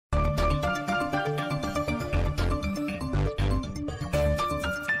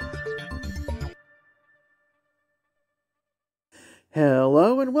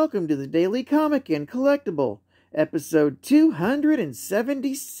Hello and welcome to the Daily Comic and Collectible, episode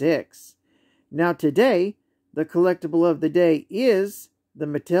 276. Now today, the collectible of the day is the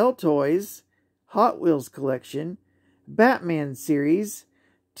Mattel Toys Hot Wheels collection, Batman series,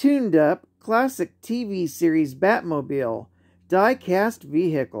 tuned up classic TV series Batmobile, die-cast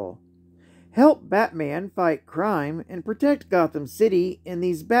vehicle. Help Batman fight crime and protect Gotham City in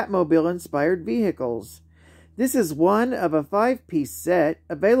these Batmobile-inspired vehicles. This is one of a 5-piece set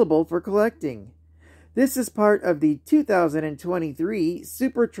available for collecting. This is part of the 2023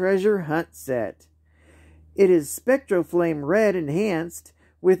 Super Treasure Hunt set. It is Spectroflame Red enhanced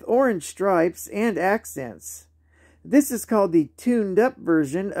with orange stripes and accents. This is called the tuned-up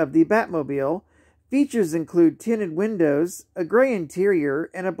version of the Batmobile. Features include tinted windows, a gray interior,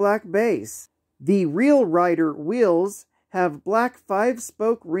 and a black base. The Real Rider wheels have black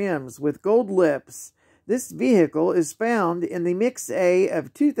 5-spoke rims with gold lips. This vehicle is found in the Mix A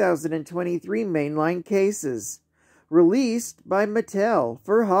of 2023 mainline cases, released by Mattel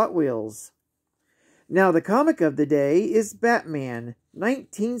for Hot Wheels. Now the comic of the day is Batman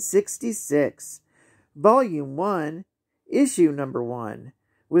 1966, Volume 1, Issue Number 1,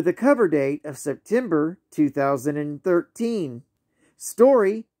 with a cover date of September 2013.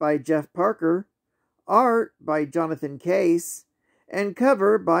 Story by Jeff Parker, art by Jonathan Case, and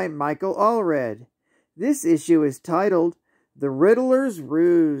cover by Michael Allred. This issue is titled The Riddler's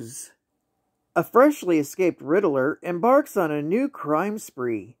Ruse. A freshly escaped Riddler embarks on a new crime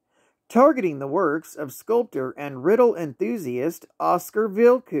spree, targeting the works of sculptor and riddle enthusiast Oscar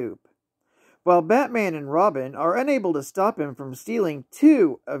Vilcoop. While Batman and Robin are unable to stop him from stealing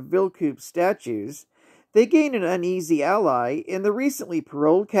 2 of Vilcoop's statues, they gain an uneasy ally in the recently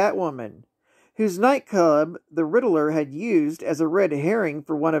paroled Catwoman, whose nightclub the Riddler had used as a red herring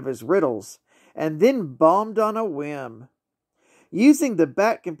for one of his riddles, and then bombed on a whim. Using the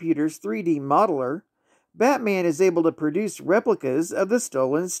Batcomputer's 3D modeler, Batman is able to produce replicas of the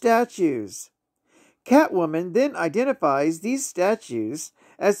stolen statues. Catwoman then identifies these statues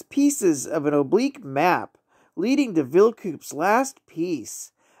as pieces of an oblique map leading to Vilcoop's last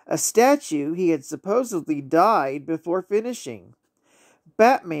piece, a statue he had supposedly died before finishing.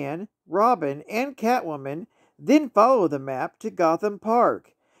 Batman, Robin, and Catwoman then follow the map to Gotham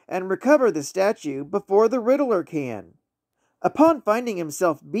Park and recover the statue before the Riddler can. Upon finding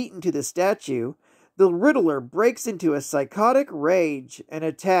himself beaten to the statue, the Riddler breaks into a psychotic rage and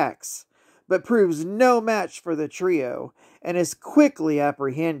attacks, but proves no match for the trio and is quickly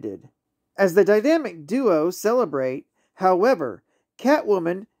apprehended. As the dynamic duo celebrate, however,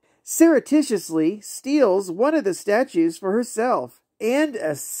 Catwoman surreptitiously steals one of the statues for herself and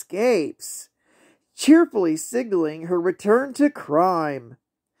escapes, cheerfully signaling her return to crime.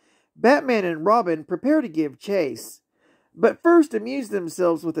 Batman and Robin prepare to give chase, but first amuse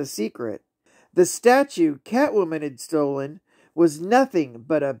themselves with a secret. The statue Catwoman had stolen was nothing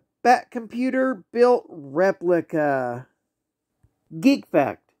but a Batcomputer-built replica. Geek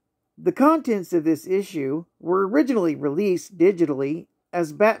Fact: the contents of this issue were originally released digitally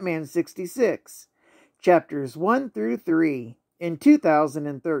as Batman 66, chapters 1 through 3, in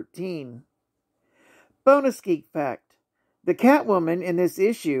 2013. Bonus Geek Fact: the Catwoman in this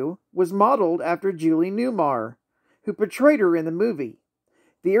issue was modeled after Julie Newmar, who portrayed her in the movie.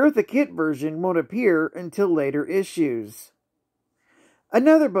 The Eartha Kitt version won't appear until later issues.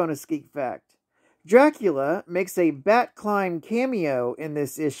 Another bonus geek fact: Dracula makes a Bat-Climb cameo in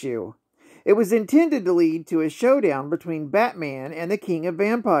this issue. It was intended to lead to a showdown between Batman and the King of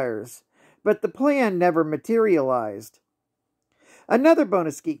Vampires, but the plan never materialized. Another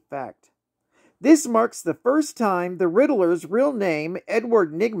bonus geek fact: this marks the first time the Riddler's real name,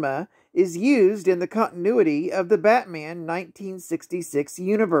 Edward Nygma, is used in the continuity of the Batman 1966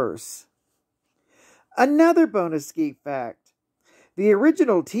 universe. Another bonus geek fact: the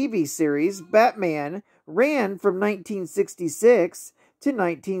original TV series, Batman, ran from 1966 to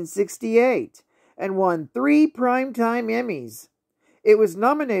 1968 and won 3 Primetime Emmys. It was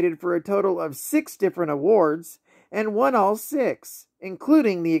nominated for a total of 6 different awards and won all 6,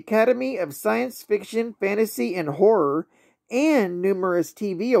 including the Academy of Science Fiction, Fantasy, and Horror, and numerous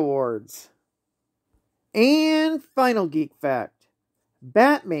TV awards. And final geek fact: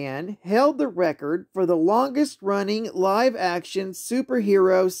 Batman held the record for the longest-running live-action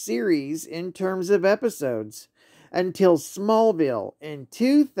superhero series in terms of episodes, until Smallville in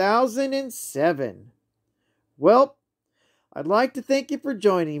 2007. Well, I'd like to thank you for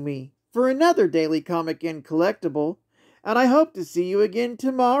joining me for another Daily Comic and Collectible, and I hope to see you again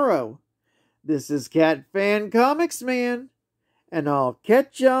tomorrow. This is CatFan ComicsMan, and I'll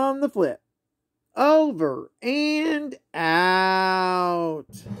catch you on the flip. Over and out.